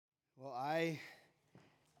I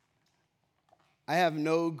have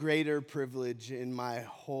no greater privilege in my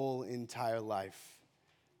whole entire life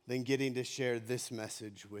than getting to share this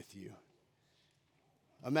message with you.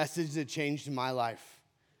 A message that changed my life.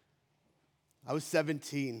 I was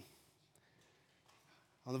 17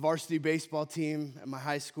 on the varsity baseball team at my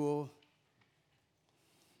high school.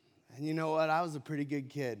 And you know what? I was a pretty good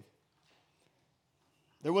kid.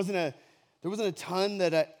 There wasn't a ton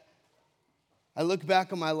that I look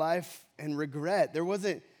back on my life and regret. There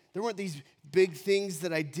weren't these big things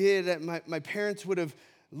that I did. My parents would have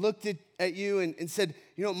looked at you and said,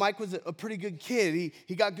 you know, Mike was a pretty good kid.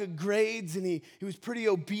 He got good grades and he was pretty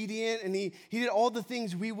obedient and he did all the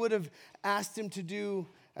things we would have asked him to do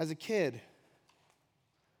as a kid.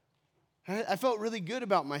 I felt really good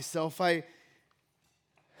about myself.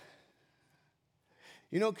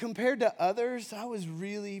 Compared to others, I was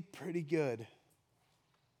really pretty good.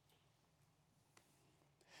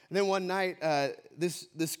 And then one night,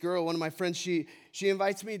 this girl, one of my friends, she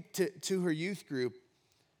invites me to her youth group.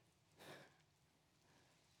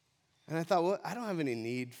 And I thought, well, I don't have any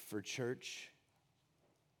need for church.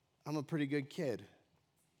 I'm a pretty good kid.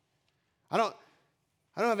 I don't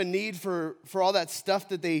have a need for all that stuff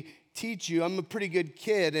that they teach you. I'm a pretty good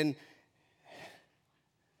kid. And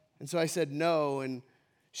so I said no, and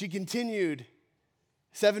she continued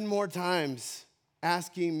 7 more times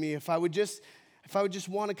asking me if I would just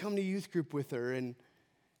want to come to youth group with her. And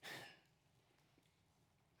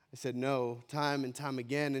I said no time and time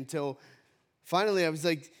again until finally I was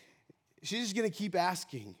like, she's just going to keep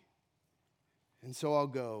asking. And so I'll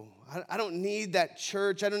go. I don't need that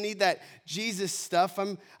church. I don't need that Jesus stuff.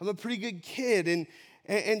 I'm a pretty good kid.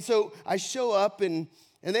 And so I show up and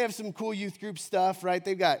they have some cool youth group stuff, right?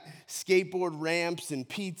 They've got skateboard ramps and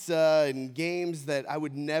pizza and games that I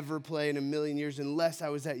would never play in a million years unless I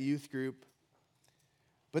was at youth group.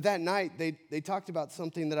 But that night, they talked about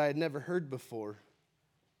something that I had never heard before.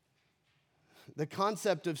 The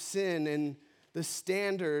concept of sin and the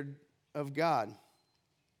standard of God.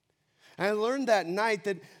 And I learned that night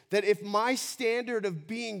that if my standard of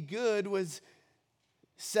being good was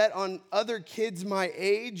set on other kids my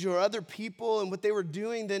age or other people and what they were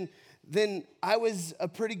doing, then I was a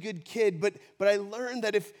pretty good kid. But I learned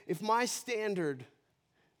that if my standard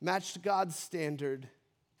matched God's standard,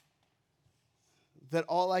 that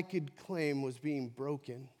all I could claim was being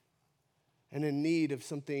broken and in need of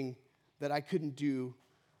something that I couldn't do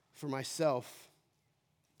for myself.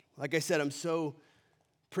 Like I said, I'm so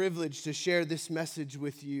privileged to share this message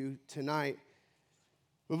with you tonight.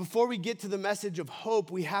 But before we get to the message of hope,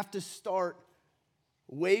 we have to start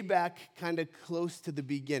way back kind of close to the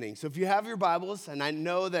beginning. So if you have your Bibles, and I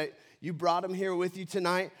know that you brought them here with you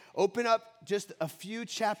tonight, open up just a few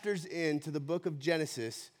chapters into the book of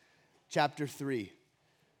Genesis, chapter 3.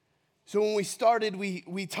 So when we started,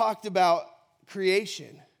 we talked about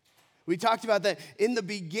creation. We talked about that in the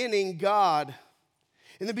beginning, God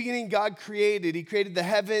created. He created the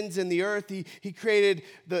heavens and the earth. He created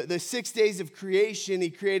the 6 days of creation. He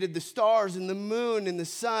created the stars and the moon and the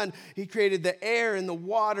sun. He created the air and the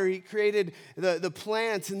water. He created the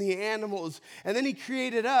plants and the animals. And then he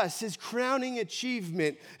created us, his crowning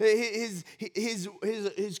achievement, his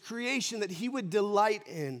creation that he would delight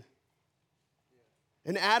in.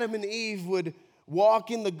 And Adam and Eve would walk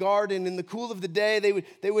in the garden in the cool of the day.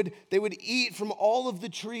 They would eat from all of the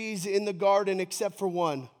trees in the garden except for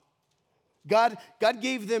one. God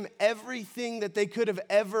gave them everything that they could have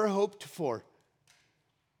ever hoped for.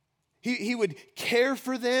 He would care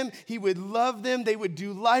for them. He would love them. They would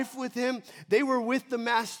do life with him. They were with the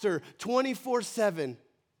master 24/7.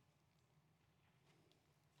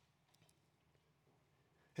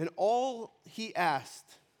 And all he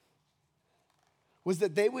asked was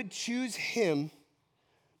that they would choose him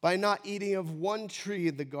by not eating of one tree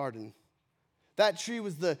in the garden. That tree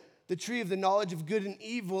was the tree of the knowledge of good and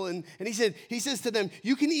evil. And he says to them,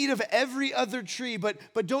 you can eat of every other tree, but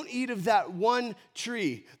don't eat of that one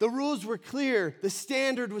tree. The rules were clear. The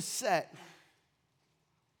standard was set.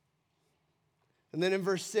 And then in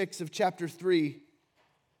verse 6 of chapter 3,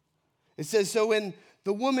 it says, so when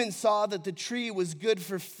the woman saw that the tree was good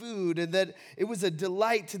for food and that it was a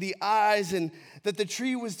delight to the eyes and that the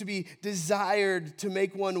tree was to be desired to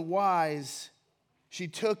make one wise, she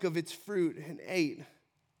took of its fruit and ate.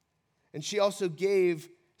 And she also gave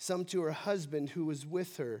some to her husband who was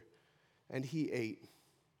with her, and he ate.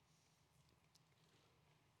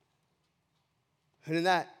 And in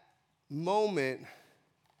that moment,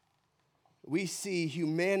 we see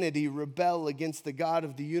humanity rebel against the God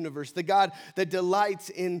of the universe, the God that delights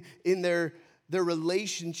in their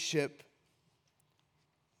relationship.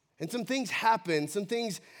 And some things happen. Some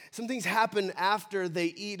things happen after they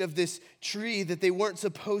eat of this tree that they weren't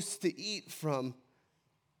supposed to eat from.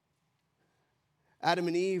 Adam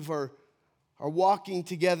and Eve are walking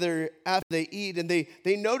together after they eat, and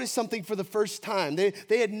they notice something for the first time.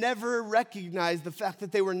 They had never recognized the fact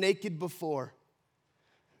that they were naked before.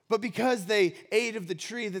 But because they ate of the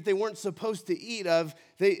tree that they weren't supposed to eat of,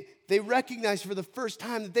 they recognized for the first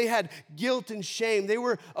time that they had guilt and shame. They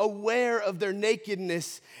were aware of their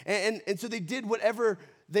nakedness, and so they did whatever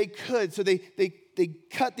they could. So they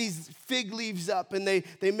cut these fig leaves up, and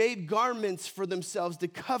they made garments for themselves to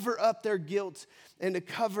cover up their guilt and to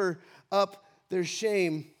cover up their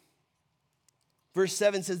shame. Verse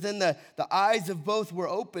 7 says, then the eyes of both were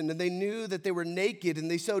opened, and they knew that they were naked,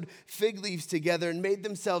 and they sewed fig leaves together and made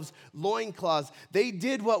themselves loincloths. They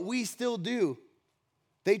did what we still do.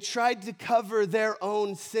 They tried to cover their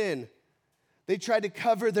own sin. They tried to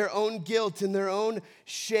cover their own guilt and their own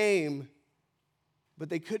shame, but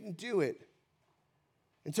they couldn't do it.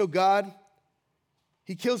 And so God,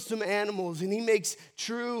 He kills some animals, and He makes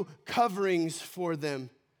true coverings for them,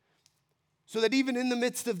 so that even in the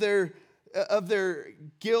midst of their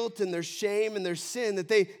guilt and their shame and their sin, that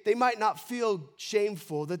they might not feel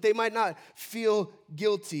shameful, that they might not feel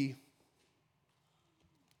guilty.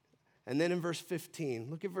 And then in verse 15,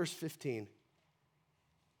 look at verse 15.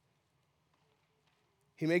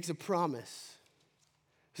 He makes a promise.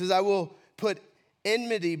 He says, I will put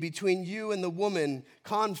enmity between you and the woman,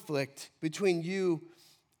 conflict between you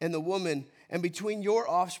and the woman, and between your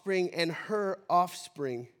offspring and her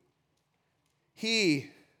offspring. He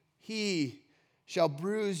shall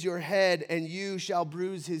bruise your head, and you shall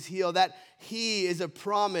bruise his heel. That he is a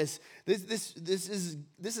promise. This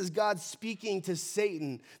is God speaking to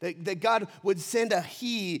Satan, that God would send a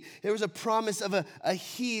he. There was a promise of a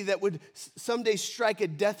he that would someday strike a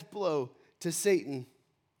death blow to Satan.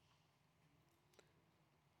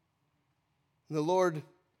 And the Lord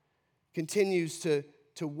continues to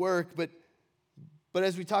work, but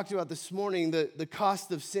as we talked about this morning, the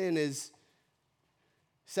cost of sin is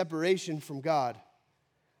separation from God.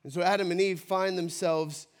 And so Adam and Eve find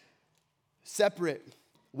themselves separate,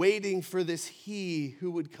 waiting for this he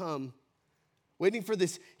who would come, waiting for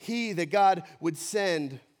this he that God would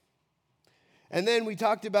send. And then we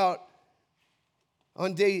talked about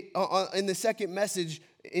in the second message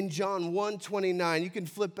in John 1:29. You can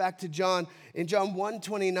flip back to John. In John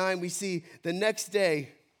 1:29, we see the next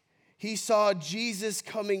day, he saw Jesus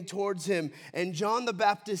coming towards him, and John the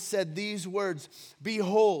Baptist said these words,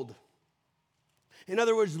 behold. In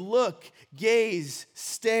other words, look, gaze,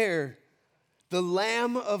 stare, the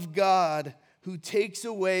Lamb of God who takes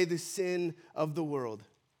away the sin of the world.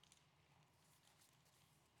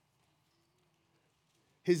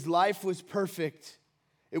 His life was perfect.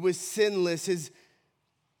 It was sinless.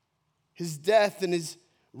 His death and his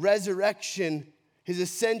resurrection, his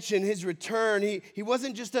ascension, his return, he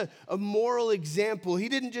wasn't just a moral example. He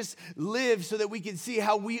didn't just live so that we could see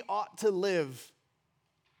how we ought to live.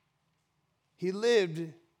 He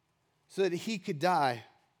lived so that he could die.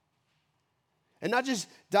 And not just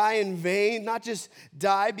die in vain, not just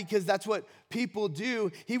die because that's what people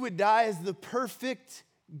do. He would die as the perfect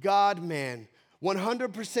God-man,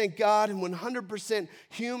 100% God and 100%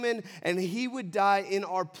 human, and he would die in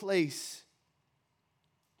our place.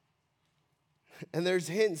 And there's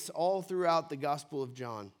hints all throughout the Gospel of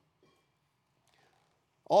John.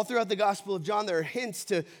 All throughout the Gospel of John, there are hints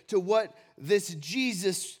to what this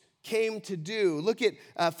Jesus came to do. Look at,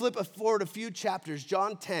 flip forward a few chapters,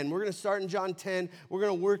 John 10. We're going to start in John 10. We're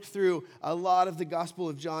going to work through a lot of the Gospel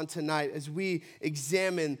of John tonight as we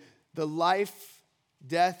examine the life,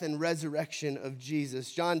 death, and resurrection of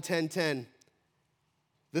Jesus. John 10:10.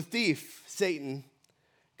 The thief, Satan,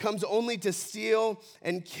 comes only to steal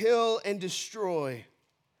and kill and destroy.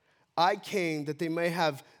 I came that they may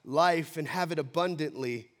have life and have it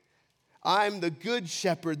abundantly. I'm the good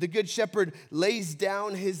shepherd. The good shepherd lays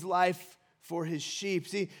down his life for his sheep.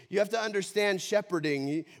 See, you have to understand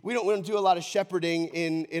shepherding. We don't do a lot of shepherding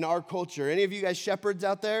in our culture. Any of you guys shepherds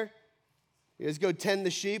out there? You guys go tend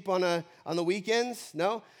the sheep on the weekends?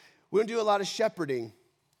 No? We don't do a lot of shepherding.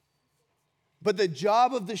 But the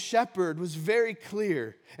job of the shepherd was very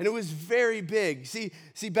clear, and it was very big. See,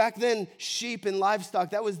 back then, sheep and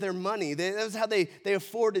livestock, that was their money. That was how they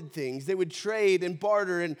afforded things. They would trade and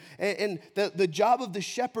barter, and the job of the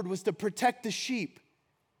shepherd was to protect the sheep,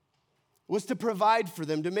 was to provide for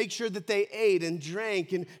them, to make sure that they ate and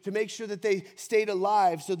drank, and to make sure that they stayed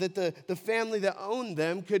alive so that the family that owned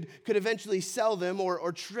them could eventually sell them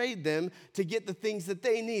or trade them to get the things that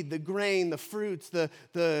they need, the grain, the fruits, the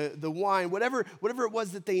wine, whatever it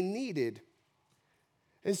was that they needed.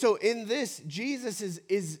 And so in this, Jesus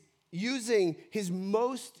is using his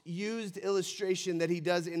most used illustration that he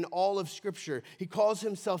does in all of Scripture. He calls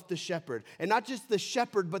himself the shepherd. And not just the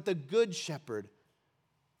shepherd, but the good shepherd.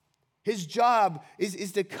 His job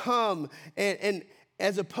is to come and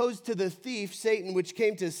as opposed to the thief, Satan, which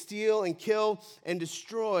came to steal and kill and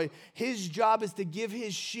destroy, his job is to give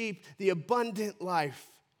his sheep the abundant life.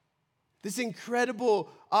 This incredible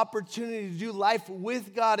opportunity to do life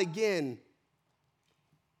with God again.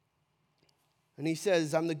 And he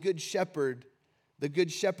says, I'm the good shepherd. The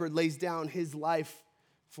good shepherd lays down his life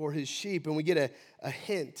for his sheep. And we get a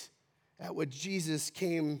hint at what Jesus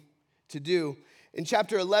came to do. In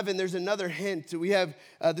chapter 11, there's another hint. We have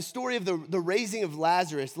the story of the raising of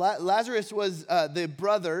Lazarus. Lazarus was the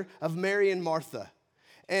brother of Mary and Martha.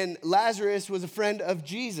 And Lazarus was a friend of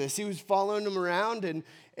Jesus. He was following him around,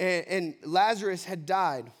 and Lazarus had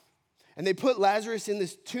died. And they put Lazarus in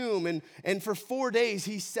this tomb, and for 4 days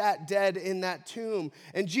he sat dead in that tomb.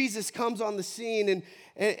 And Jesus comes on the scene,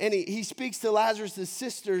 and he speaks to Lazarus'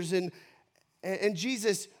 sisters, and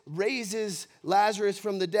Jesus raises Lazarus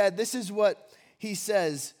from the dead. This is what he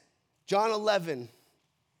says, John 11,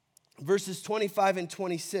 verses 25 and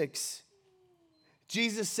 26.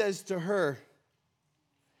 Jesus says to her,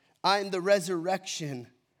 I am the resurrection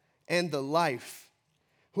and the life.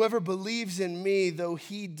 Whoever believes in me, though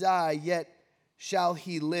he die, yet shall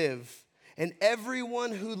he live. And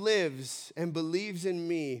everyone who lives and believes in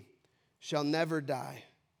me shall never die.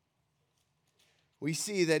 We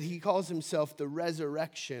see that he calls himself the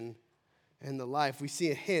resurrection and the life. We see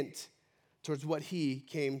a hint towards what he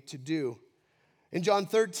came to do. In John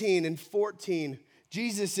 13 and 14,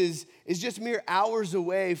 Jesus is just mere hours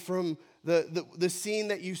away from the scene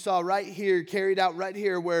that you saw right here, carried out right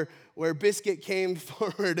here, where Biscuit came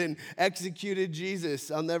forward and executed Jesus.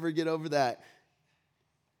 I'll never get over that.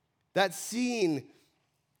 That scene,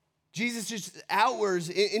 Jesus just hours,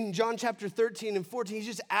 in John chapter 13 and 14, he's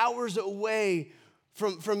just hours away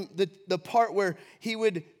from the part where he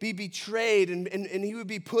would be betrayed and he would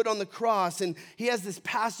be put on the cross. And he has this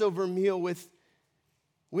Passover meal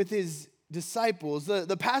with his disciples.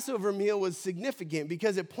 The Passover meal was significant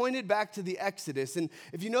because it pointed back to the Exodus. And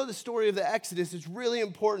if you know the story of the Exodus, it's really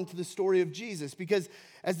important to the story of Jesus, because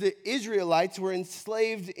as the Israelites were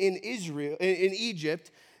enslaved in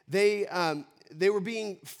Egypt, they were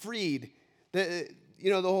being freed.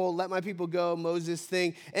 The whole let my people go, Moses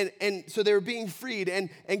thing. And so they were being freed. And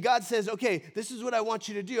God says, okay, this is what I want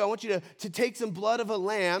you to do. I want you to take some blood of a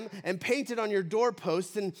lamb and paint it on your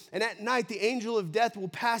doorpost. And at night, the angel of death will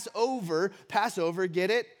Passover, get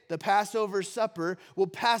it? The Passover supper will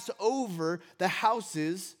pass over the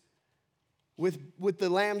houses with the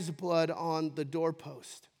lamb's blood on the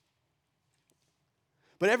doorpost.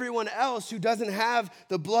 But everyone else who doesn't have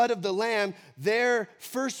the blood of the lamb, their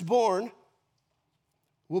firstborn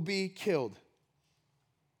will be killed.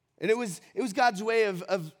 And it was God's way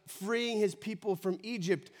of freeing his people from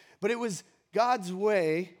Egypt, but it was God's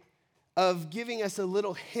way of giving us a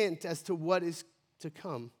little hint as to what is to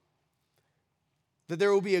come. That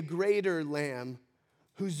there will be a greater lamb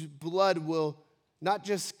whose blood will not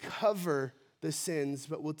just cover the sins,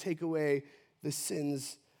 but will take away the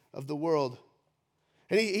sins of the world.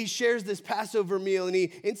 And he shares this Passover meal, and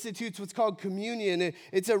he institutes what's called communion.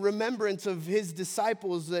 It's a remembrance of his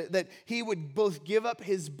disciples that he would both give up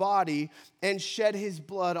his body and shed his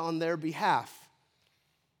blood on their behalf.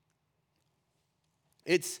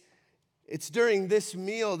 It's during this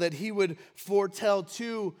meal that he would foretell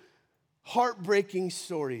two heartbreaking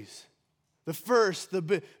stories. The first,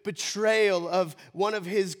 the betrayal of one of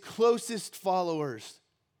his closest followers.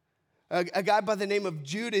 A guy by the name of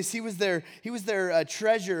Judas. He was their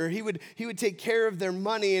treasurer. He would take care of their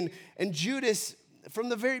money. And Judas, from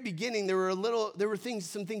the very beginning, there were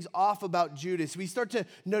some things off about Judas. We start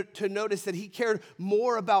to notice that he cared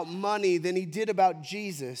more about money than he did about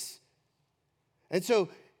Jesus. And so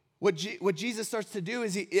what Jesus starts to do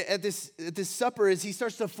is at this supper is he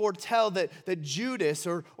starts to foretell that Judas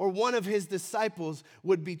or one of his disciples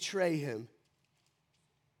would betray him.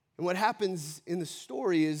 And what happens in the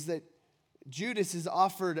story is that Judas is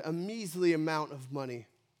offered a measly amount of money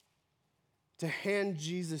to hand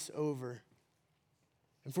Jesus over.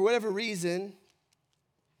 And for whatever reason,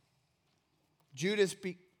 Judas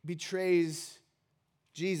betrays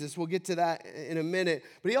Jesus. We'll get to that in a minute.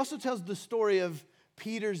 But he also tells the story of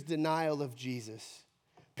Peter's denial of Jesus.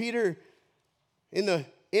 Peter, in the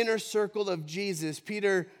inner circle of Jesus,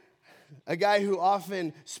 Peter, a guy who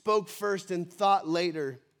often spoke first and thought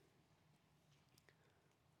later,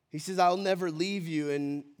 he says, I'll never leave you.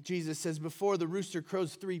 And Jesus says, before the rooster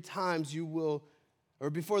crows 3 times, or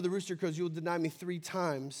before the rooster crows, you will deny me 3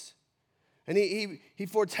 times. And he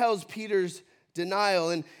foretells Peter's denial.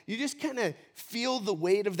 And you just kind of feel the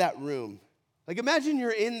weight of that room. Like imagine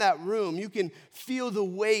you're in that room. You can feel the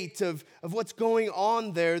weight of what's going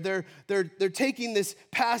on there. They're taking this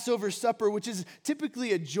Passover supper, which is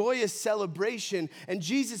typically a joyous celebration. And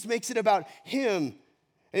Jesus makes it about him.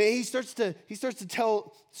 And he starts to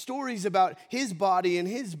tell stories about his body and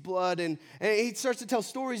his blood. And he starts to tell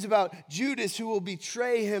stories about Judas who will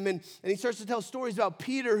betray him. And he starts to tell stories about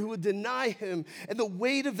Peter who would deny him. And the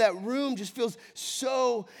weight of that room just feels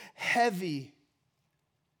so heavy.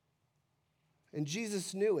 And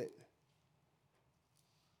Jesus knew it.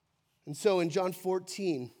 And so in John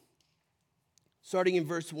 14, starting in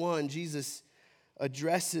verse 1, Jesus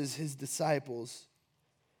addresses his disciples.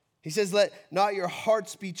 He says, "Let not your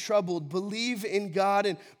hearts be troubled. Believe in God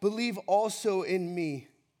and believe also in me.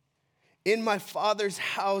 In my Father's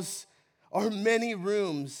house are many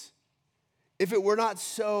rooms. If it were not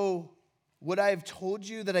so, would I have told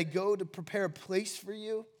you that I go to prepare a place for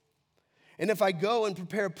you? And if I go and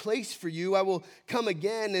prepare a place for you, I will come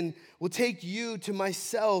again and will take you to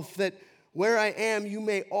myself, that where I am, you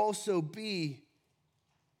may also be.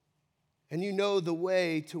 And you know the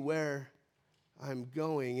way to where I'm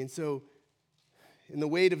going." And so in the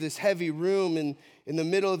weight of this heavy room and in the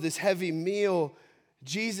middle of this heavy meal,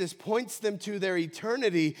 Jesus points them to their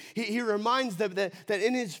eternity. He reminds them that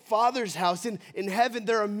in his Father's house, in heaven,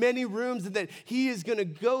 there are many rooms and that he is going to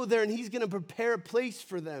go there and he's going to prepare a place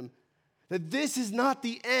for them. That this is not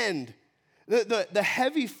the end. The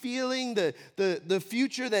heavy feeling, the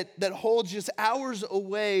future that holds just hours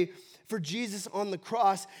away for Jesus on the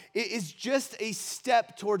cross, it is just a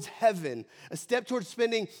step towards heaven, a step towards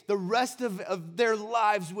spending the rest of their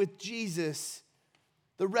lives with Jesus,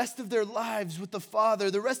 the rest of their lives with the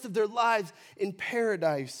Father, the rest of their lives in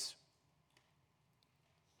paradise.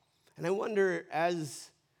 And I wonder, as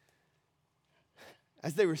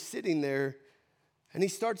they were sitting there, and he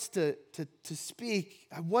starts to speak,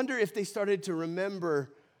 I wonder if they started to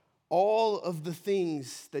remember all of the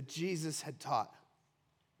things that Jesus had taught.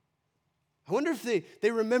 I wonder if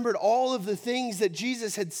they remembered all of the things that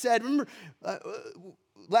Jesus had said. Remember,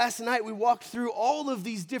 last night we walked through all of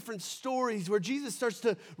these different stories where Jesus starts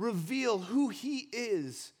to reveal who he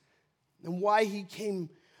is and why he came.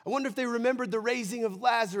 I wonder if they remembered the raising of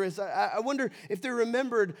Lazarus. I wonder if they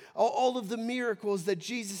remembered all of the miracles that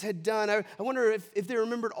Jesus had done. I wonder if they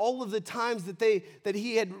remembered all of the times that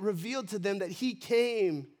he had revealed to them that he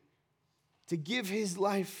came to give his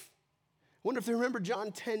life. I wonder if they remember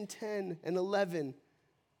John 10:10 and 11,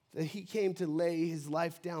 that he came to lay his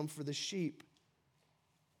life down for the sheep.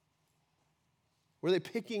 Were they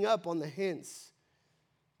picking up on the hints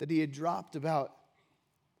that he had dropped about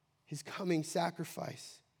his coming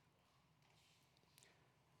sacrifice?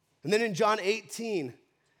 And then in John 18,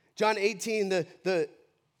 the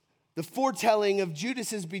foretelling of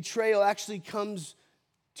Judas's betrayal actually comes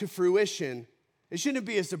to fruition. It shouldn't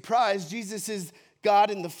be a surprise. Jesus is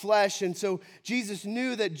God in the flesh, and so Jesus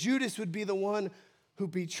knew that Judas would be the one who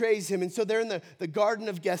betrays him. And so they're in the Garden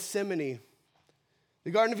of Gethsemane.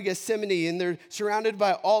 The Garden of Gethsemane, and they're surrounded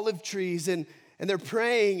by olive trees, and they're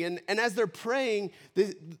praying. And as they're praying,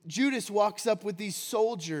 Judas walks up with these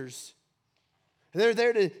soldiers. And they're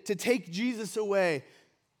there to take Jesus away.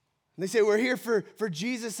 And they say, "We're here for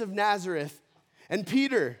Jesus of Nazareth." And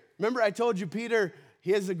Peter, remember I told you Peter,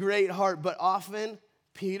 he has a great heart, but often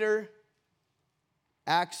Peter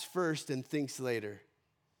acts first and thinks later.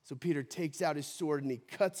 So Peter takes out his sword and he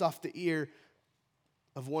cuts off the ear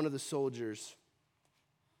of one of the soldiers.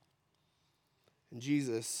 And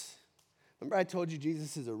Jesus, remember I told you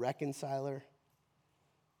Jesus is a reconciler?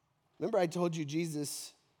 Remember I told you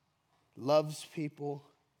Jesus loves people?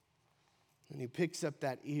 And he picks up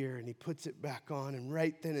that ear and he puts it back on, and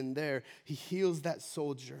right then and there, he heals that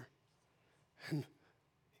soldier. And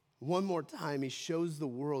one more time, he shows the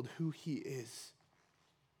world who he is.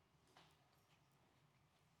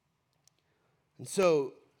 And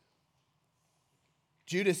so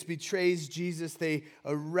Judas betrays Jesus. They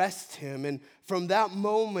arrest him. And from that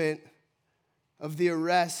moment of the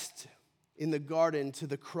arrest in the garden to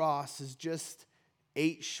the cross is just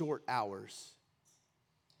 8 short hours.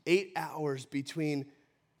 8 hours between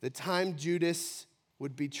the time Judas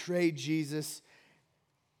would betray Jesus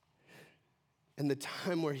and the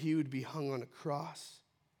time where he would be hung on a cross.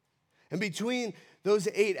 And between those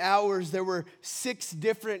 8 hours, there were 6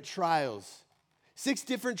 different trials. 6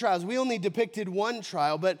 different trials. We only depicted one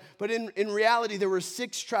trial, but in reality, there were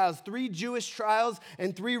 6 trials, 3 Jewish trials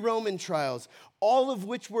and 3 Roman trials, all of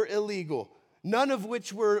which were illegal. none of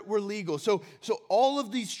which were legal. So all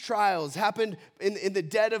of these trials happened in the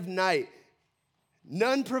dead of night.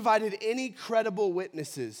 None provided any credible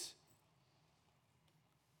witnesses.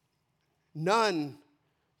 None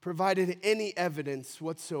provided any evidence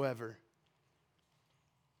whatsoever.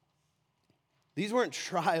 These weren't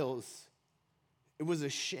trials. It was a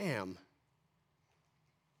sham.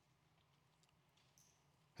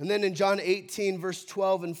 And then in John 18, verse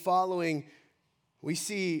 12 and following, we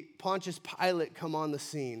see Pontius Pilate come on the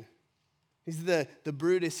scene. He's the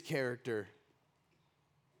Brutus character.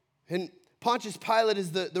 And Pontius Pilate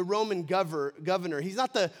is the Roman governor. He's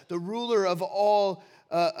not the ruler of all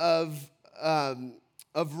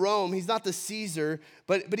of Rome. He's not the Caesar,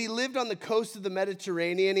 but he lived on the coast of the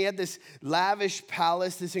Mediterranean. He had this lavish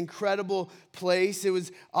palace, this incredible place. It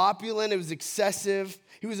was opulent. It was excessive.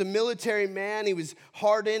 He was a military man. He was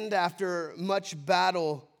hardened after much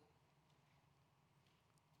battle.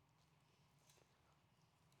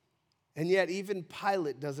 And yet, even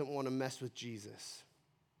Pilate doesn't want to mess with Jesus.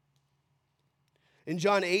 In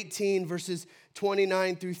John 18, verses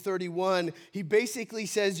 29 through 31, he basically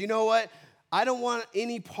says, you know what? I don't want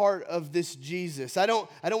any part of this Jesus. I don't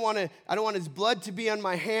want his blood to be on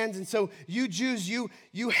my hands. And so you Jews,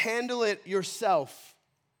 you handle it yourself.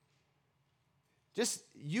 Just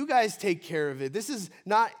you guys take care of it. This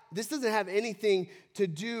doesn't have anything to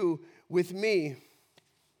do with me.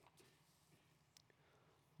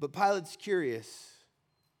 But Pilate's curious.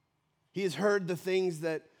 He has heard the things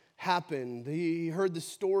that happened. He heard the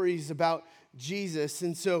stories about Jesus.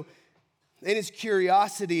 And so in his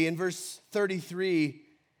curiosity, in verse 33,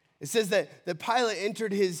 it says that Pilate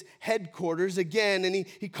entered his headquarters again, and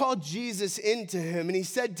he called Jesus into him, and he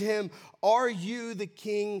said to him, "Are you the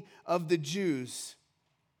king of the Jews?"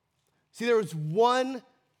 See, there was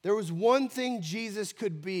one thing Jesus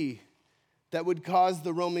could be that would cause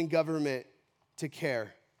the Roman government to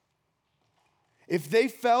care. If they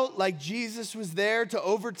felt like Jesus was there to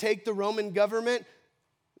overtake the Roman government,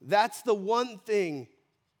 that's the one thing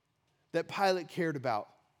that Pilate cared about.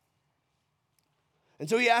 And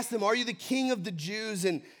so he asked him, "Are you the king of the Jews?"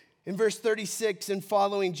 And in verse 36 and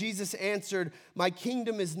following, Jesus answered, "My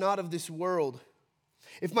kingdom is not of this world.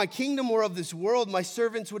 If my kingdom were of this world, my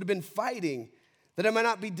servants would have been fighting, that I might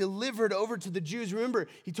not be delivered over to the Jews." Remember,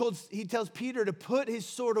 he tells Peter to put his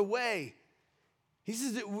sword away. He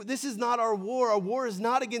says, this is not our war. Our war is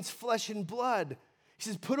not against flesh and blood. He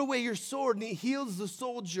says, put away your sword, and he heals the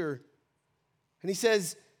soldier. And he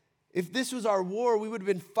says, if this was our war, we would have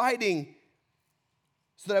been fighting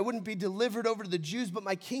so that I wouldn't be delivered over to the Jews, but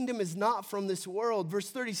my kingdom is not from this world.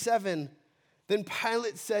 Verse 37, then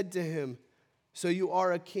Pilate said to him, "So you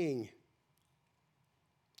are a king?"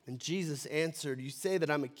 And Jesus answered, "You say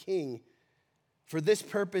that I'm a king. For this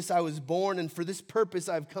purpose I was born, and for this purpose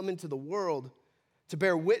I have come into the world, to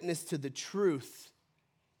bear witness to the truth.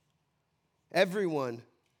 Everyone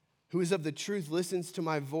who is of the truth listens to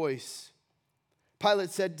my voice."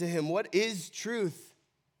 Pilate said to him, "What is truth?"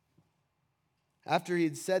 After he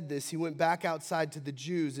had said this, he went back outside to the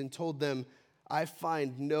Jews and told them, "I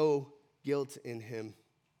find no guilt in him."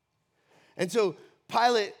 And so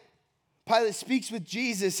Pilate speaks with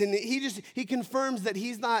Jesus, and he confirms that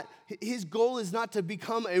his goal is not to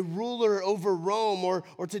become a ruler over Rome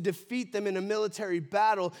or to defeat them in a military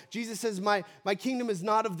battle. Jesus says, my kingdom is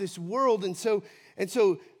not of this world. And so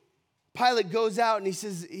Pilate goes out and he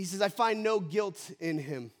says, "I find no guilt in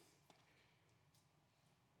him."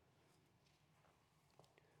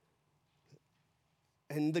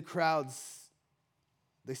 And the crowds,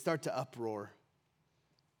 they start to uproar.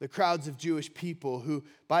 The crowds of Jewish people who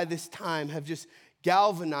by this time have just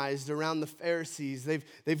galvanized around the Pharisees.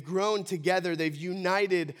 They've grown together. They've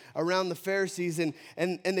united around the Pharisees, and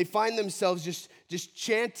they find themselves just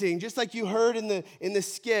chanting, just like you heard in the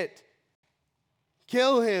skit.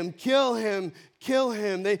 "Kill him, kill him, kill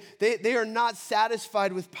him." They are not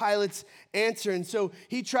satisfied with Pilate's answer, and so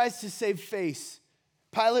he tries to save face.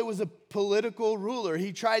 Pilate was a political ruler.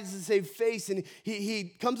 He tries to save face, and he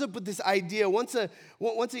comes up with this idea. Once a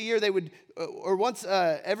year they would, or once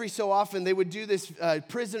every so often, they would do this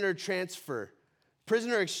prisoner transfer,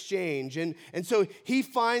 prisoner exchange. And so he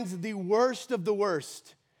finds the worst of the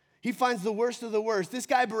worst. He finds the worst of the worst. This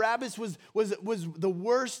guy Barabbas was the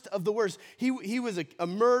worst of the worst. He was a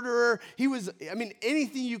murderer. He was,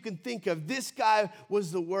 anything you can think of. This guy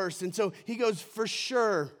was the worst. And so he goes, for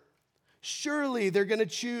sure, surely they're going to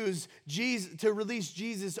choose Jesus to release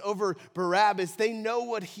Jesus over Barabbas. They know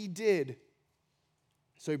what he did.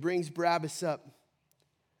 So he brings Barabbas up.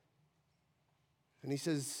 And he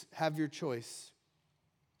says, "Have your choice."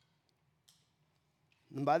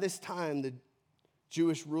 And by this time, the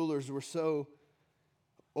Jewish rulers were so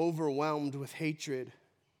overwhelmed with hatred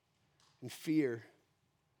and fear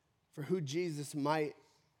for who Jesus might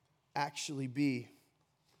actually be,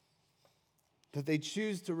 that they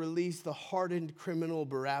choose to release the hardened criminal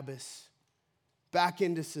Barabbas back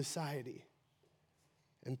into society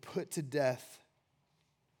and put to death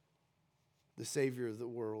the Savior of the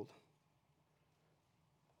world.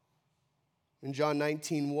 In John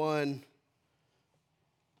 19:1,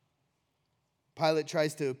 Pilate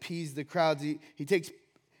tries to appease the crowds.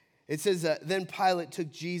 It says, then Pilate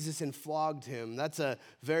took Jesus and flogged him. That's a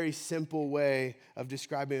very simple way of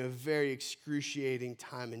describing a very excruciating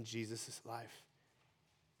time in Jesus' life.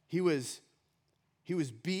 He was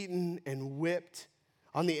beaten and whipped.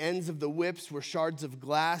 On the ends of the whips were shards of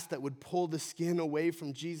glass that would pull the skin away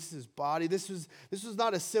from Jesus' body. This was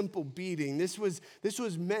not a simple beating. This was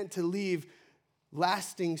meant to leave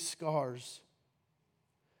lasting scars.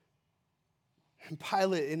 And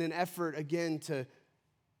Pilate, in an effort again to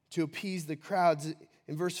appease the crowds,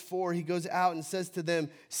 in verse 4, he goes out and says to them,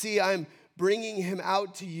 "See, I'm bringing him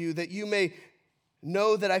out to you that you may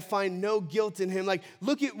know that I find no guilt in him." Like,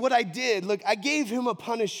 look at what I did. Look, I gave him a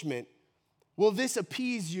punishment. Will this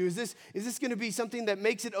appease you? Is this going to be something that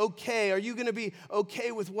makes it okay? Are you going to be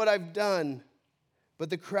okay with what I've done? But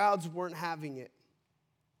the crowds weren't having it.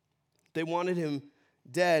 They wanted him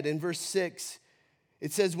dead. In verse 6,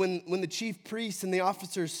 it says, when the chief priests and the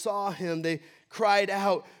officers saw him, they cried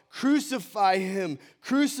out, "Crucify him,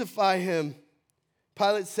 crucify him."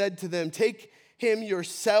 Pilate said to them, "Take him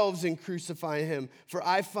yourselves and crucify him, for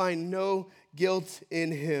I find no guilt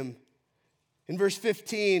in him." In verse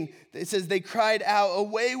 15, it says, they cried out,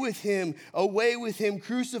 away with him,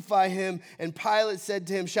 crucify him." And Pilate said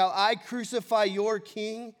to him, "Shall I crucify your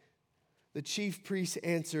king?" The chief priests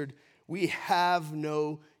answered, "We have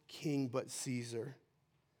no king but Caesar."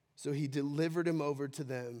 So he delivered him over to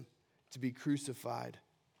them to be crucified.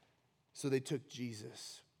 So they took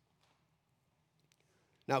Jesus.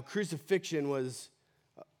 Now, crucifixion was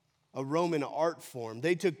a Roman art form.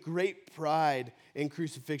 They took great pride in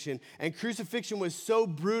crucifixion. And crucifixion was so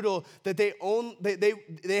brutal that they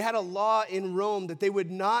had a law in Rome that they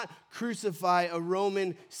would not crucify a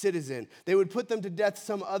Roman citizen. They would put them to death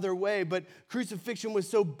some other way, but crucifixion was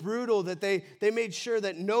so brutal that they made sure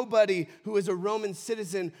that nobody who was a Roman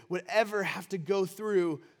citizen would ever have to go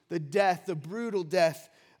through the brutal death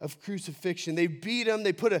of crucifixion. They beat him.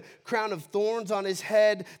 They put a crown of thorns on his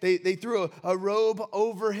head. They threw a robe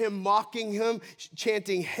over him, mocking him,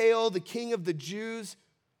 chanting, "Hail, the King of the Jews."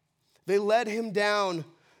 They led him down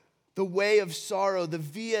the way of sorrow, the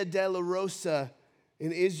Via Dolorosa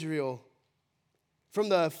in Israel. From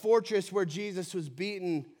the fortress where Jesus was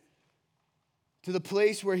beaten to the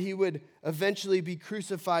place where he would eventually be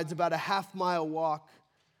crucified, it's about a half-mile walk.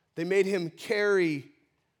 They made him carry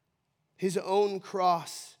his own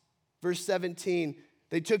cross. Verse 17,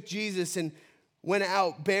 they took Jesus and went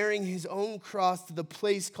out bearing his own cross to the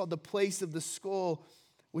place called the place of the skull,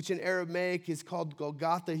 which in Aramaic is called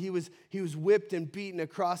Golgotha. He was whipped and beaten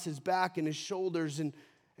across his back and his shoulders and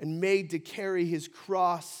made to carry his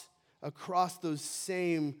cross across those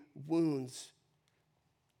same wounds.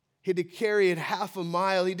 He had to carry it half a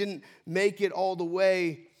mile. He didn't make it all the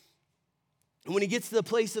way. And when he gets to the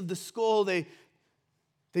place of the skull, they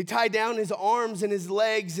tie down his arms and his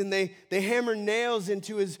legs, and they hammer nails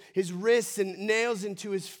into his wrists and nails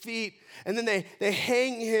into his feet. And then they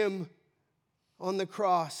hang him on the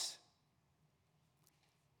cross.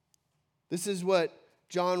 This is what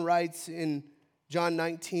John writes in John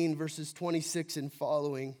 19, verses 26 and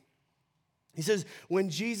following. He says, when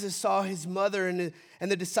Jesus saw his mother and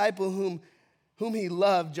the disciple whom he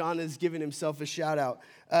loved, John is giving himself a shout out.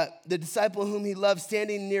 The disciple whom he loved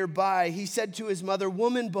standing nearby, he said to his mother,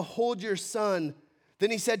 "Woman, behold your son."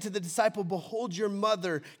 Then he said to the disciple, "Behold your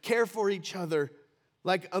mother. Care for each other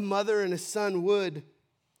like a mother and a son would."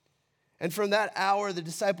 And from that hour, the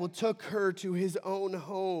disciple took her to his own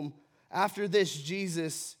home. After this,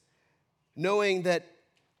 Jesus, knowing that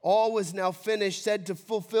all was now finished, said to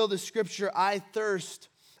fulfill the scripture, "I thirst."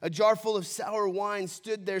 A jar full of sour wine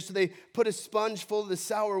stood there, so they put a sponge full of the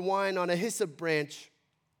sour wine on a hyssop branch,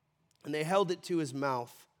 and they held it to his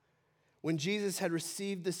mouth. When Jesus had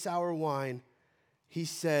received the sour wine, he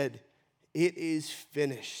said, "It is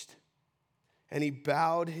finished." And he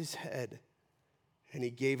bowed his head, and he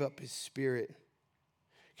gave up his spirit.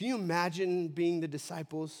 Can you imagine being the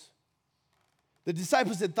disciples? The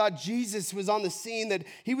disciples had thought Jesus was on the scene, that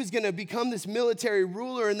he was going to become this military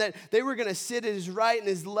ruler, and that they were going to sit at his right and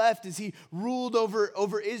his left as he ruled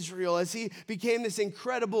over Israel, as he became this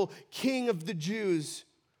incredible king of the Jews.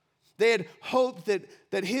 They had hoped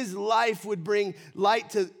that his life would bring light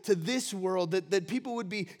to this world, that people would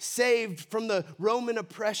be saved from the Roman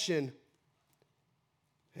oppression.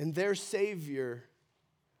 And their Savior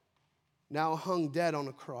now hung dead on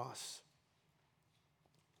a cross.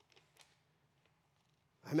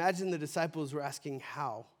 I imagine the disciples were asking,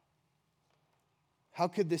 how? How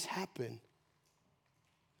could this happen?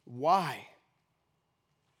 Why?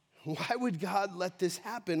 Why would God let this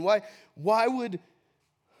happen? Why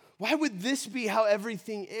would this be how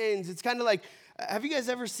everything ends? It's kind of like, have you guys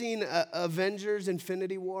ever seen Avengers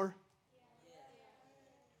Infinity War?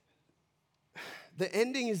 The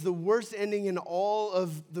ending is the worst ending in all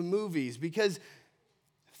of the movies because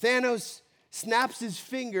Thanos snaps his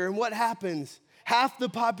finger and what happens? Half the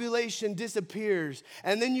population disappears,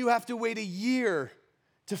 and then you have to wait a year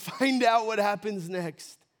to find out what happens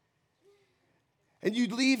next. And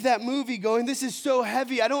you'd leave that movie going, this is so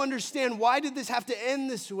heavy. I don't understand. Why did this have to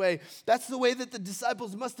end this way? That's the way that the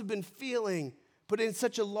disciples must have been feeling, but in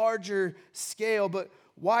such a larger scale. But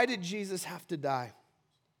why did Jesus have to die?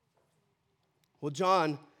 Well,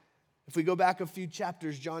 John, if we go back a few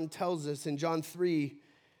chapters, John tells us in John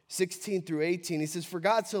 3:16 through 18, he says, "For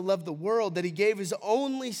God so loved the world that he gave his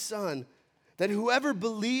only Son, that whoever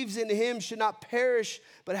believes in him should not perish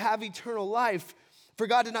but have eternal life. For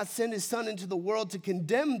God did not send his Son into the world to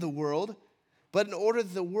condemn the world, but in order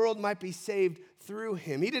that the world might be saved through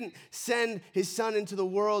him." He didn't send his Son into the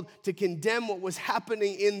world to condemn what was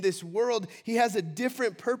happening in this world. He has a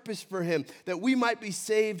different purpose for him, that we might be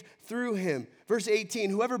saved through him. Verse 18,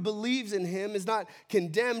 "Whoever believes in him is not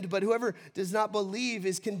condemned, but whoever does not believe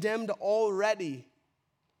is condemned already,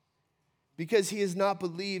 because he has not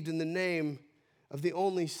believed in the name of the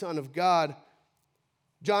only Son of God."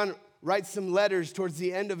 John writes some letters towards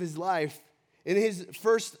the end of his life. In his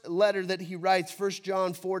first letter that he writes, 1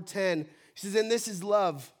 John 4:10, he says, "And this is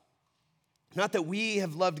love, not that we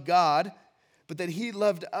have loved God, but that he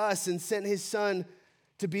loved us and sent his Son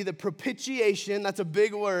to be the propitiation," that's a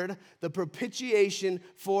big word, the propitiation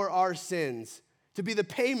for our sins, to be the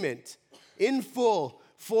payment in full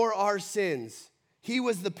for our sins. He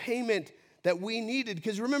was the payment that we needed.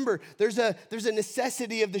 Because remember, there's a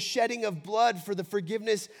necessity of the shedding of blood for the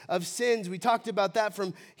forgiveness of sins. We talked about that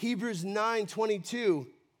from Hebrews 9:22.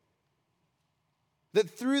 That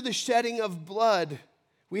through the shedding of blood,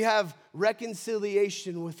 we have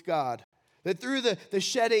reconciliation with God. That through the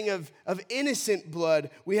shedding of innocent blood,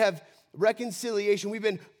 we have reconciliation. We've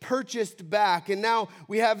been purchased back, and now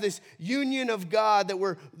we have this union of God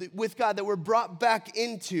with God that we're brought back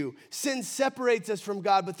into. Sin separates us from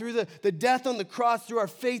God, but through the death on the cross, through our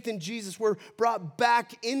faith in Jesus, we're brought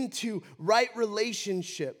back into right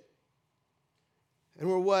relationship. And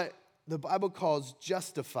we're what the Bible calls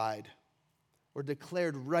justified or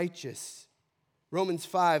declared righteous. Romans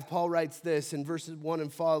 5, Paul writes this in verses 1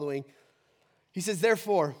 and following. He says,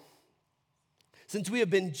 "Therefore, since we have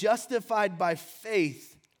been justified by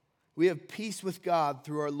faith, we have peace with God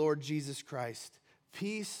through our Lord Jesus Christ."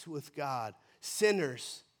 Peace with God.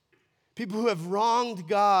 Sinners, people who have wronged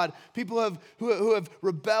God, people who have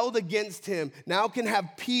rebelled against him, now can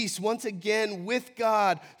have peace once again with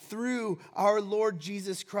God through our Lord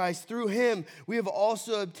Jesus Christ. Through him, we have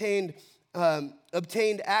also obtained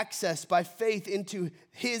access by faith into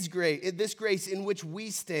his grace, this grace in which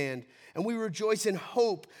we stand. And we rejoice in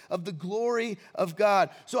hope of the glory of God.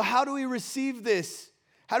 So how do we receive this?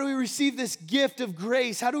 How do we receive this gift of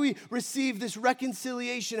grace? How do we receive this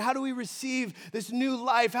reconciliation? How do we receive this new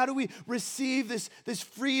life? How do we receive this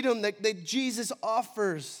freedom that Jesus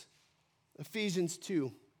offers? Ephesians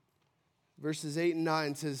 2, verses 8 and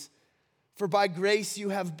 9 says, "For by grace you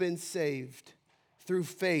have been saved through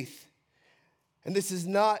faith. And this is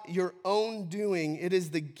not your own doing. It is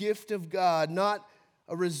the gift of God, not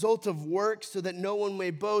a result of works, so that no one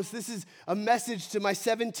may boast." This is a message to my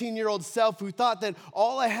 17-year-old self who thought that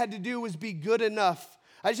all I had to do was be good enough.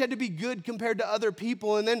 I just had to be good compared to other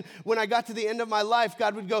people. And then when I got to the end of my life,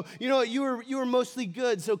 God would go, "You know what, you were mostly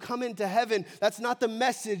good, so come into heaven." That's not the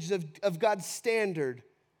message of God's standard.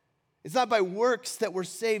 It's not by works that we're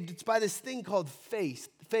saved. It's by this thing called faith.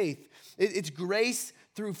 It's grace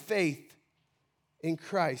through faith in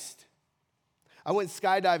Christ. I went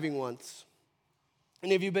skydiving once.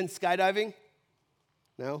 Any of you been skydiving?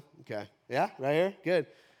 No? Okay. Yeah, right here? Good.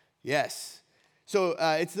 Yes. So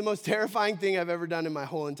it's the most terrifying thing I've ever done in my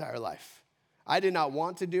whole entire life. I did not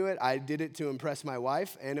want to do it. I did it to impress my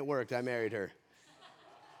wife, and it worked. I married her.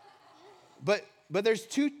 But there's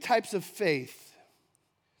two types of faith.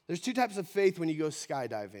 There's two types of faith when you go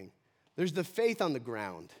skydiving. There's the faith on the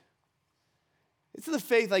ground. It's the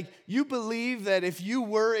faith, like you believe that if you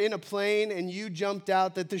were in a plane and you jumped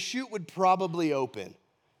out, that the chute would probably open,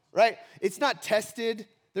 right? It's not tested.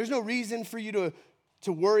 There's no reason for you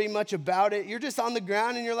to worry much about it. You're just on the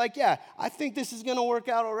ground and you're like, yeah, I think this is gonna work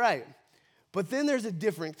out all right. But then there's a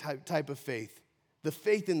different type of faith, the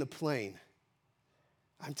faith in the plane.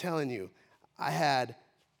 I'm telling you, I had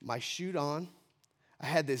my chute on. I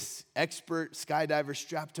had this expert skydiver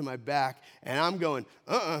strapped to my back, and I'm going,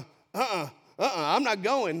 I'm not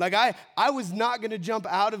going. Like I was not gonna jump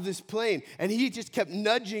out of this plane. And he just kept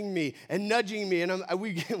nudging me. And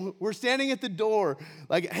we're standing at the door,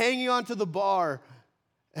 like hanging onto the bar.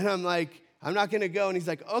 And I'm like, I'm not gonna go. And he's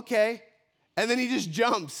like, okay. And then he just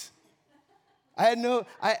jumps.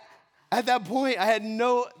 At that point, I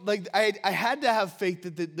had to have faith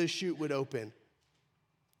that the chute would open.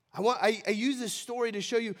 I use this story to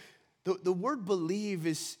show you the word believe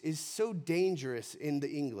is so dangerous in the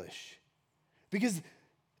English. Because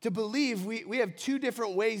to believe, we have two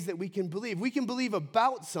different ways that we can believe. We can believe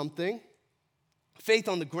about something, faith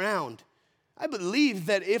on the ground. I believe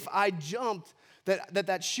that if I jumped,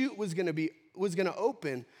 that chute was gonna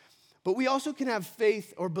open. But we also can have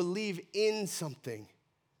faith or believe in something.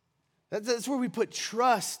 That's where we put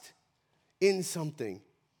trust in something.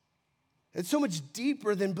 It's so much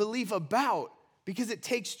deeper than belief about, because it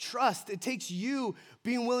takes trust. It takes you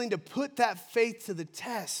being willing to put that faith to the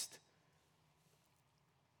test.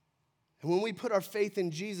 And when we put our faith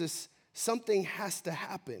in Jesus, something has to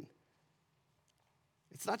happen.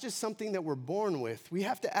 It's not just something that we're born with. We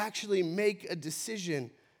have to actually make a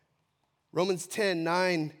decision. Romans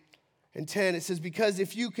 10:9 and 10, it says, because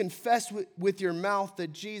if you confess with your mouth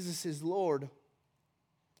that Jesus is Lord,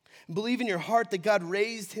 and believe in your heart that God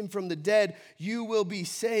raised him from the dead, you will be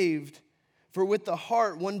saved. For with the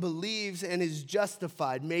heart one believes and is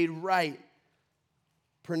justified, made right,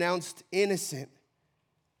 pronounced innocent.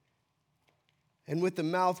 And with the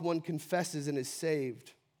mouth one confesses and is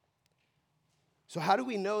saved. So how do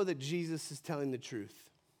we know that Jesus is telling the truth?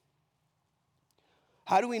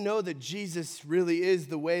 How do we know that Jesus really is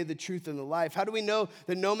the way, the truth, and the life? How do we know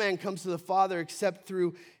that no man comes to the Father except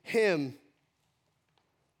through him?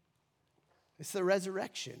 It's the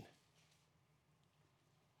resurrection.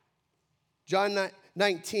 John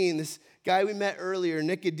 19, this guy we met earlier,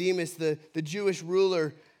 Nicodemus, the Jewish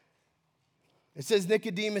ruler. It says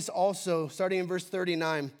Nicodemus also, starting in verse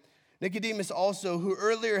 39, Nicodemus also, who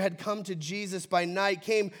earlier had come to Jesus by night,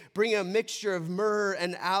 came bringing a mixture of myrrh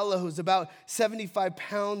and aloes, about 75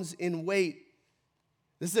 pounds in weight.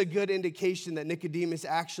 This is a good indication that Nicodemus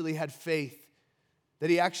actually had faith, that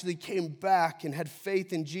he actually came back and had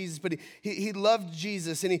faith in Jesus. But he loved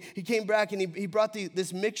Jesus, and he came back and he brought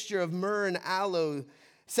this mixture of myrrh and aloe,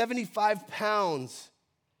 75 pounds.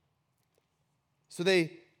 So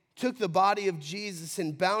they took the body of Jesus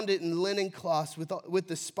and bound it in linen cloths with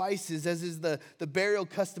the spices, as is the burial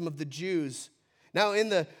custom of the Jews. Now in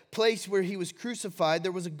the place where he was crucified,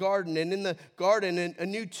 there was a garden, and in the garden a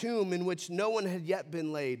new tomb in which no one had yet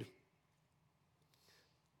been laid.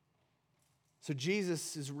 So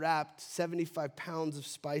Jesus is wrapped 75 pounds of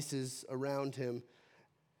spices around him.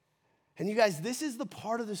 And you guys, this is the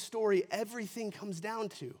part of the story everything comes down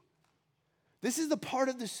to. This is the part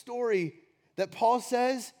of the story that Paul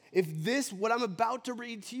says, if what I'm about to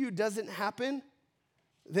read to you, doesn't happen,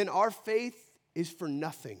 then our faith is for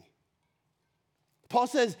nothing. Paul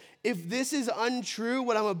says, if this is untrue,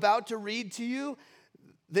 what I'm about to read to you,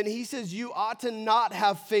 then he says you ought to not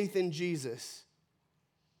have faith in Jesus.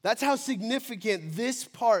 That's how significant this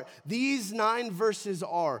part, these 9 verses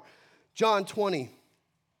are. John 20,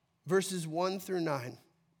 verses 1 through 9.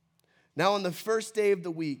 Now on the first day of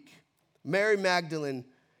the week, Mary Magdalene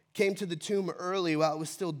came to the tomb early while it was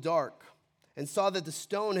still dark and saw that the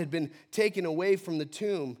stone had been taken away from the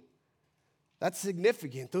tomb. That's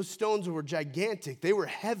significant. Those stones were gigantic. They were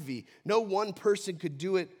heavy. No one person could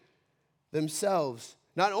do it themselves.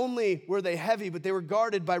 Not only were they heavy, but they were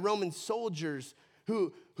guarded by Roman soldiers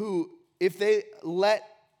who if they let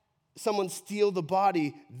someone steal the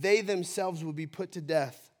body, they themselves would be put to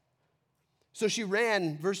death. So she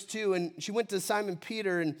ran, verse 2, and she went to Simon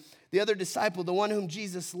Peter and the other disciple, the one whom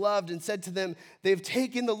Jesus loved, and said to them, they have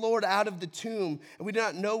taken the Lord out of the tomb, and we do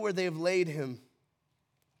not know where they have laid him.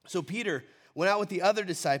 So Peter went out with the other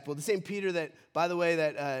disciple, the same Peter that, by the way,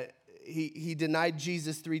 that he denied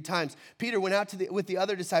Jesus 3 times. Peter went out with the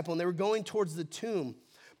other disciple, and they were going towards the tomb.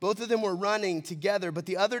 Both of them were running together, but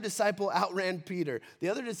the other disciple outran Peter. The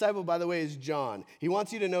other disciple, by the way, is John. He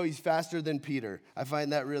wants you to know he's faster than Peter. I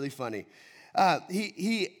find that really funny.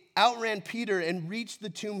 He outran Peter and reached the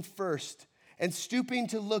tomb first. And stooping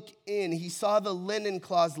to look in, he saw the linen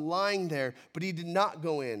cloths lying there, but he did not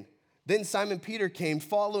go in. Then Simon Peter came,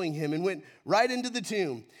 following him, and went right into the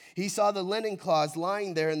tomb. He saw the linen cloths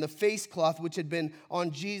lying there, and the face cloth which had been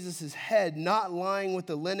on Jesus' head, not lying with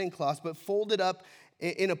the linen cloths, but folded up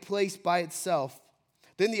in a place by itself.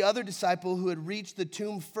 Then the other disciple who had reached the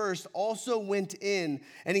tomb first also went in,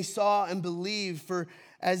 and he saw and believed, for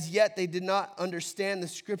as yet they did not understand the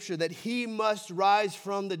scripture that he must rise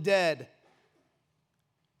from the dead.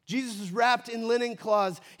 Jesus was wrapped in linen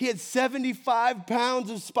cloths. He had 75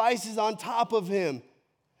 pounds of spices on top of him.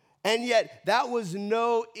 And yet that was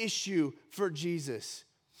no issue for Jesus.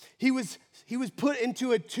 He was put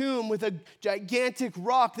into a tomb with a gigantic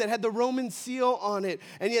rock that had the Roman seal on it.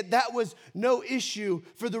 And yet that was no issue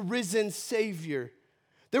for the risen Savior.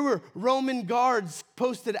 There were Roman guards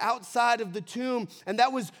posted outside of the tomb, and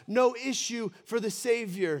that was no issue for the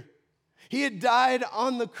Savior. He had died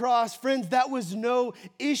on the cross. Friends, that was no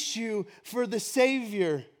issue for the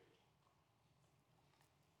Savior.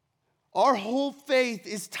 Our whole faith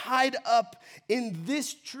is tied up in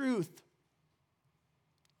this truth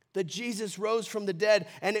that Jesus rose from the dead,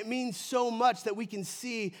 and it means so much that we can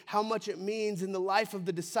see how much it means in the life of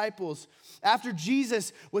the disciples. After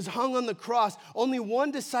Jesus was hung on the cross, only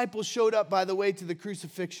one disciple showed up, by the way, to the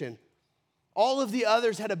crucifixion. All of the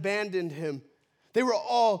others had abandoned him. They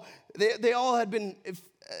all had been, it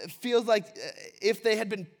feels like if they had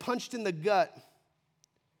been punched in the gut.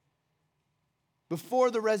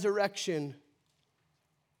 Before the resurrection,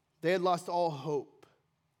 they had lost all hope.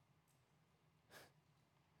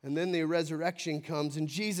 And then the resurrection comes, and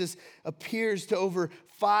Jesus appears to over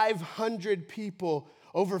 500 people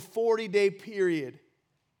over a 40-day period.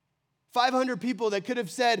 500 people that could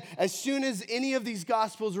have said, as soon as any of these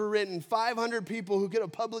gospels were written, 500 people who could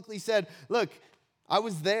have publicly said, look, I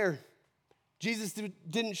was there. Jesus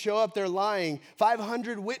didn't show up there lying.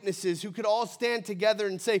 500 witnesses who could all stand together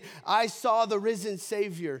and say, I saw the risen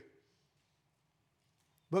Savior.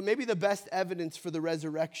 But maybe the best evidence for the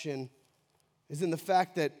resurrection is in the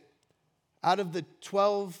fact that out of the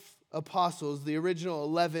 12 apostles, the original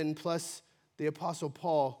 11 plus the apostle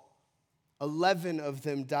Paul, 11 of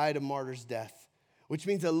them died a martyr's death, which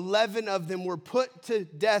means 11 of them were put to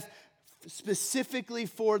death specifically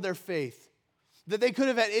for their faith. That they could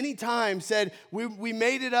have at any time said, we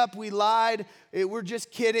made it up, we lied, we're just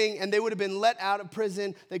kidding, and they would have been let out of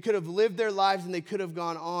prison. They could have lived their lives and they could have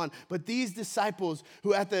gone on. But these disciples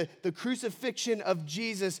who at the crucifixion of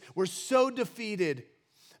Jesus were so defeated,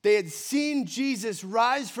 they had seen Jesus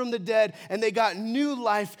rise from the dead and they got new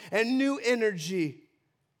life and new energy.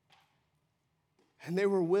 And they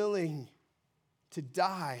were willing to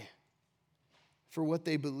die for what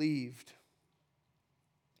they believed.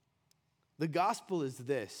 The gospel is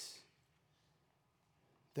this,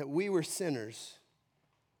 that we were sinners,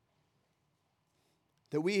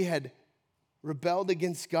 that we had rebelled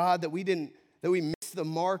against God, that we missed the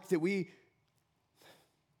mark, that we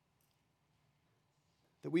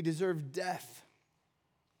deserved death.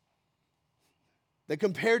 That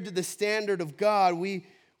compared to the standard of God,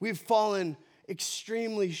 we've fallen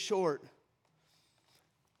extremely short.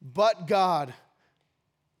 But God,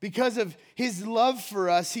 because of his love for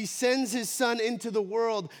us, he sends his son into the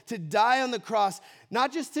world to die on the cross,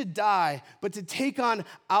 not just to die, but to take on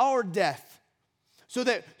our death so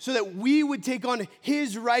that we would take on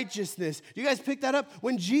his righteousness. You guys pick that up?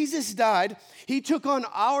 When Jesus died, he took on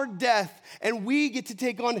our death and we get to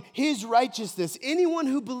take on his righteousness. Anyone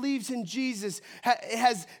who believes in Jesus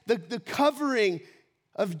has the covering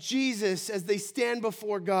of Jesus as they stand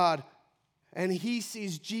before God. And he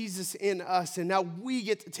sees Jesus in us, and now we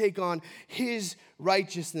get to take on his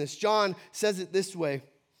righteousness. John says it this way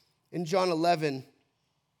in John 11.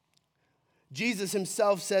 Jesus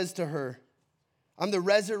himself says to her, I'm the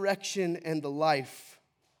resurrection and the life.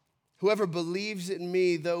 Whoever believes in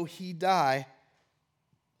me, though he die,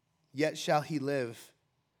 yet shall he live.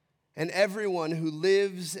 And everyone who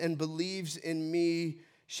lives and believes in me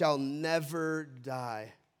shall never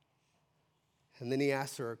die. And then he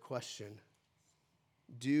asks her a question.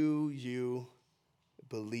 Do you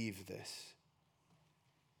believe this?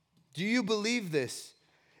 Do you believe this?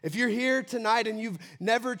 If you're here tonight and you've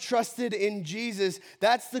never trusted in Jesus,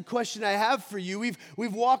 that's the question I have for you. We've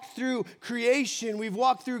walked through creation. We've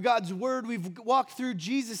walked through God's word. We've walked through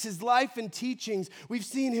Jesus' life and teachings. We've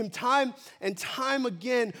seen him time and time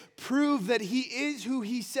again prove that he is who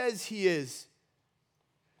he says he is.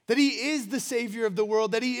 That he is the Savior of the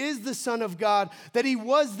world, that he is the Son of God, that he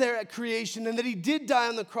was there at creation, and that he did die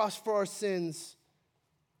on the cross for our sins.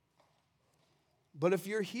 But if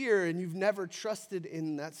you're here and you've never trusted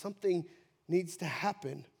in that, something needs to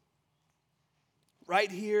happen. right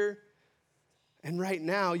here and right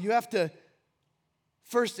now. You have to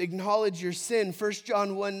first acknowledge your sin. 1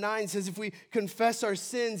 John 1:9 says, if we confess our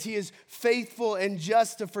sins, he is faithful and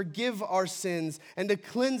just to forgive our sins and to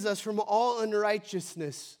cleanse us from all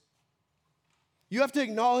unrighteousness. You have to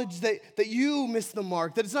acknowledge that you missed the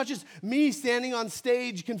mark, that it's not just me standing on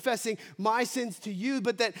stage confessing my sins to you,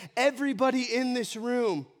 but that everybody in this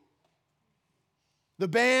room, the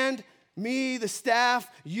band, me, the staff,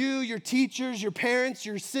 you, your teachers, your parents,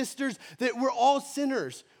 your sisters, that we're all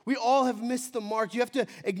sinners. We all have missed the mark. You have to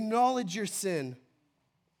acknowledge your sin.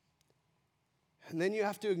 And then you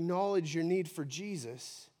have to acknowledge your need for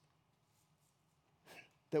Jesus,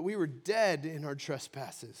 that we were dead in our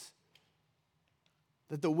trespasses,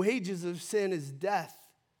 that the wages of sin is death,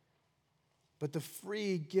 but the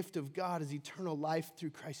free gift of God is eternal life through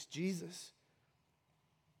Christ Jesus.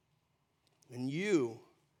 And you,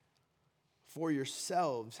 for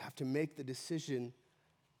yourselves, have to make the decision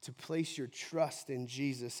to place your trust in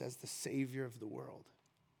Jesus as the Savior of the world.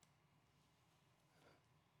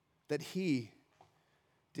 That he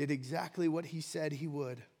did exactly what he said he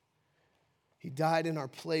would. He died in our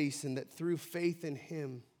place, and that through faith in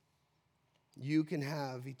him, you can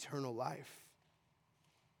have eternal life.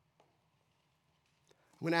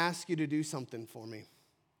 I'm going to ask you to do something for me.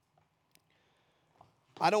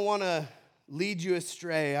 I don't want to lead you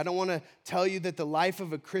astray. I don't want to tell you that the life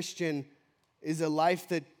of a Christian is a life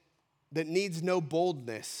that needs no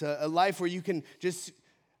boldness, a life where you can just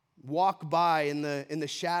walk by in the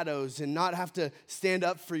shadows and not have to stand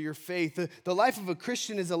up for your faith. The life of a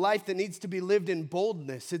Christian is a life that needs to be lived in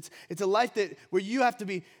boldness. It's a life where you have to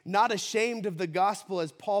be not ashamed of the gospel,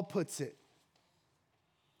 as Paul puts it.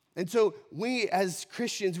 And so we as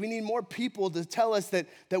Christians, we need more people to tell us that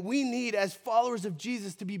we need, as followers of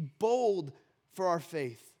Jesus, to be bold for our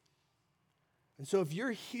faith. And so if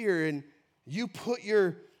you're here and you put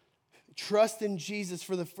your trust in Jesus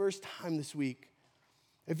for the first time this week,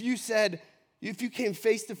 if you came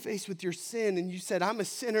face to face with your sin and you said, I'm a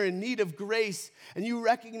sinner in need of grace, and you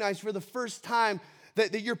recognize for the first time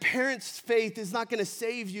that your parents' faith is not going to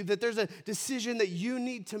save you, that there's a decision that you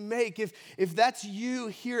need to make. If that's you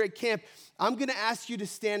here at camp, I'm going to ask you to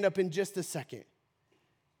stand up in just a second.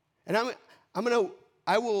 And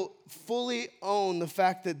I will fully own the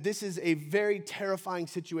fact that this is a very terrifying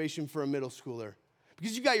situation for a middle schooler.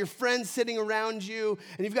 Because you've got your friends sitting around you,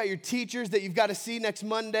 and you've got your teachers that you've got to see next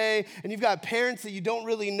Monday, and you've got parents that you don't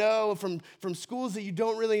really know from schools that you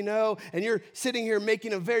don't really know, and you're sitting here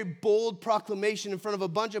making a very bold proclamation in front of a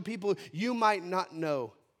bunch of people you might not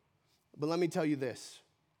know. But let me tell you this.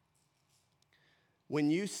 When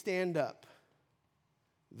you stand up,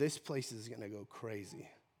 this place is going to go crazy.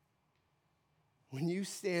 When you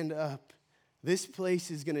stand up, this place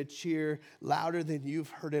is going to cheer louder than you've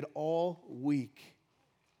heard it all week.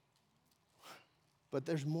 But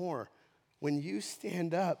there's more. When you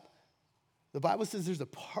stand up, the Bible says there's a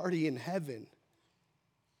party in heaven.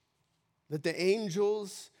 That the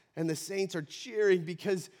angels and the saints are cheering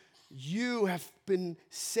because you have been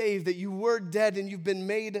saved, that you were dead and you've been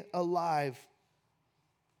made alive.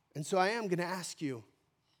 And so I am going to ask you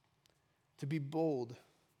to be bold.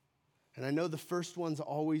 And I know the first one's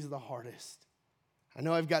always the hardest. I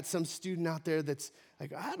know I've got some student out there that's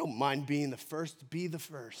like, I don't mind being the first, be the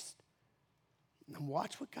first. And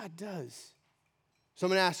watch what God does. So I'm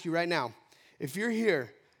going to ask you right now, if you're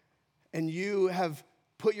here and you have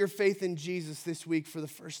put your faith in Jesus this week for the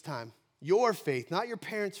first time, your faith, not your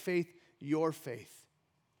parents' faith, your faith,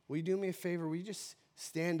 will you do me a favor? Will you just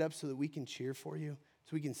stand up so that we can cheer for you,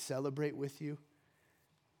 so we can celebrate with you?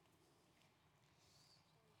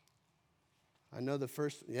 I know the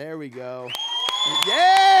first, there we go.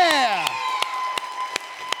 Yeah!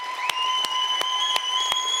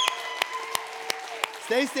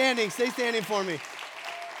 Stay standing for me.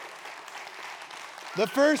 The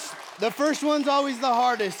first one's always the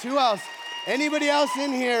hardest. Who else? Anybody else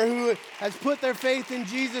in here who has put their faith in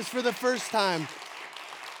Jesus for the first time?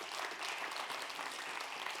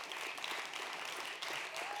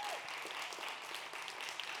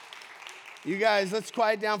 You guys, let's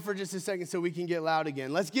quiet down for just a second so we can get loud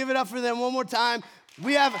again. Let's give it up for them one more time.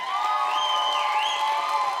 We have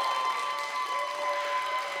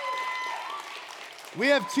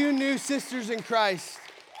two new sisters in Christ.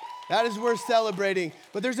 That is worth celebrating.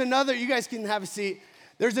 But there's another, you guys can have a seat.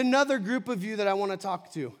 There's another group of you that I want to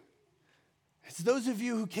talk to. It's those of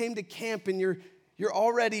you who came to camp and you're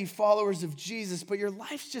already followers of Jesus, but your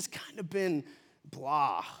life's just kind of been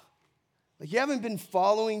blah. Like you haven't been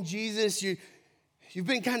following Jesus. You've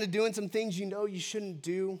been kind of doing some things you know you shouldn't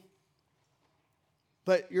do.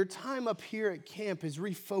 But your time up here at camp has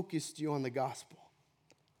refocused you on the gospel.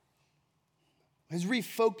 has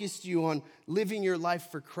refocused you on living your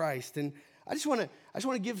life for Christ. And I just want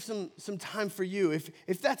to give some time for you.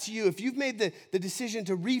 If that's you, if you've made the decision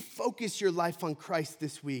to refocus your life on Christ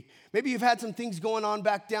this week, maybe you've had some things going on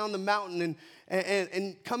back down the mountain,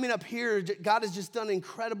 and coming up here, God has just done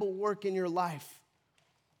incredible work in your life.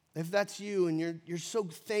 If that's you and you're so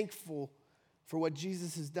thankful for what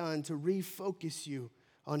Jesus has done to refocus you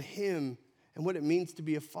on him and what it means to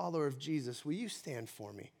be a follower of Jesus, will you stand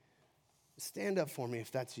for me? Stand up for me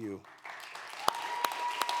if that's you.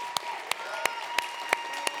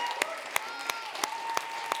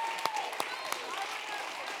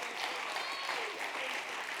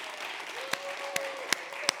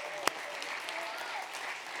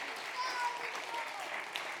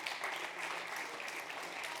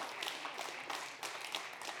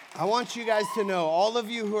 I want you guys to know, all of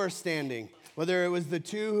you who are standing, whether it was the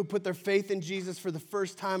two who put their faith in Jesus for the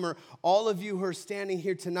first time or all of you who are standing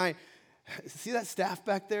here tonight, see that staff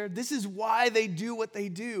back there? This is why they do what they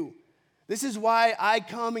do. This is why I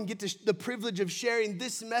come and get the privilege of sharing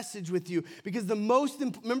this message with you. Because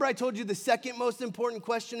remember I told you the second most important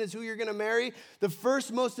question is who you're going to marry? The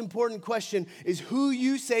first most important question is who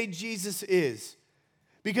you say Jesus is.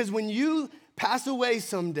 Because when you pass away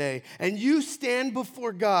someday and you stand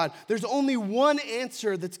before God, there's only one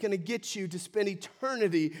answer that's going to get you to spend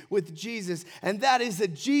eternity with Jesus, and that is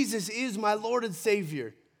that Jesus is my Lord and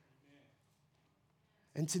Savior.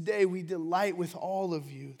 And today we delight with all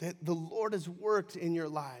of you that the Lord has worked in your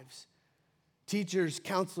lives. Teachers,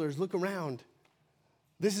 counselors, look around.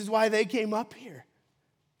 This is why they came up here.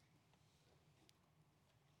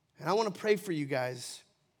 And I want to pray for you guys.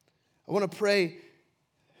 I want to pray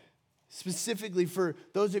specifically for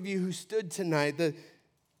those of you who stood tonight,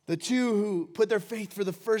 the two who put their faith for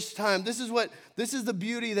the first time. This is the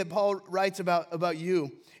beauty that Paul writes about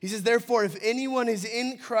you. He says, therefore, if anyone is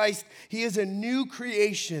in Christ, he is a new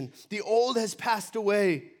creation. The old has passed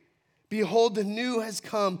away. Behold, the new has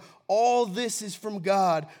come. All this is from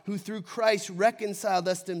God, who through Christ reconciled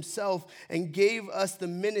us to himself and gave us the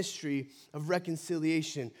ministry of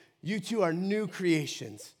reconciliation. You two are new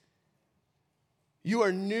creations. You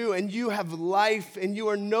are new and you have life and you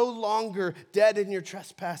are no longer dead in your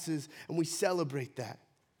trespasses, and we celebrate that.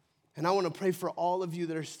 And I want to pray for all of you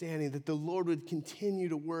that are standing that the Lord would continue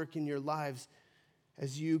to work in your lives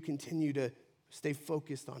as you continue to stay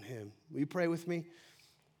focused on him. Will you pray with me?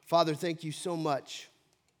 Father, thank you so much.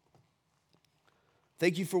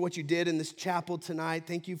 Thank you for what you did in this chapel tonight.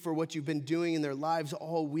 Thank you for what you've been doing in their lives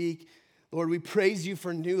all week. Lord, we praise you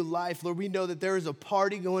for new life. Lord, we know that there is a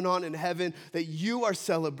party going on in heaven that you are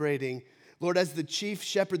celebrating. Lord, as the chief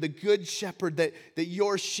shepherd, the good shepherd, that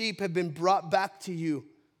your sheep have been brought back to you.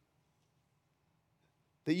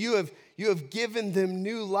 That you have given them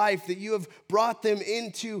new life, that you have brought them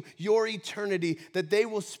into your eternity, that they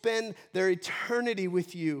will spend their eternity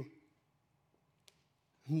with you.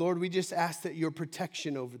 Lord, we just ask that your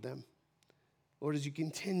protection over them. Lord, as you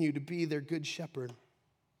continue to be their good shepherd.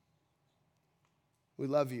 We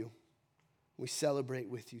love you. We celebrate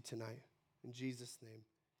with you tonight. In Jesus' name,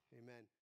 amen.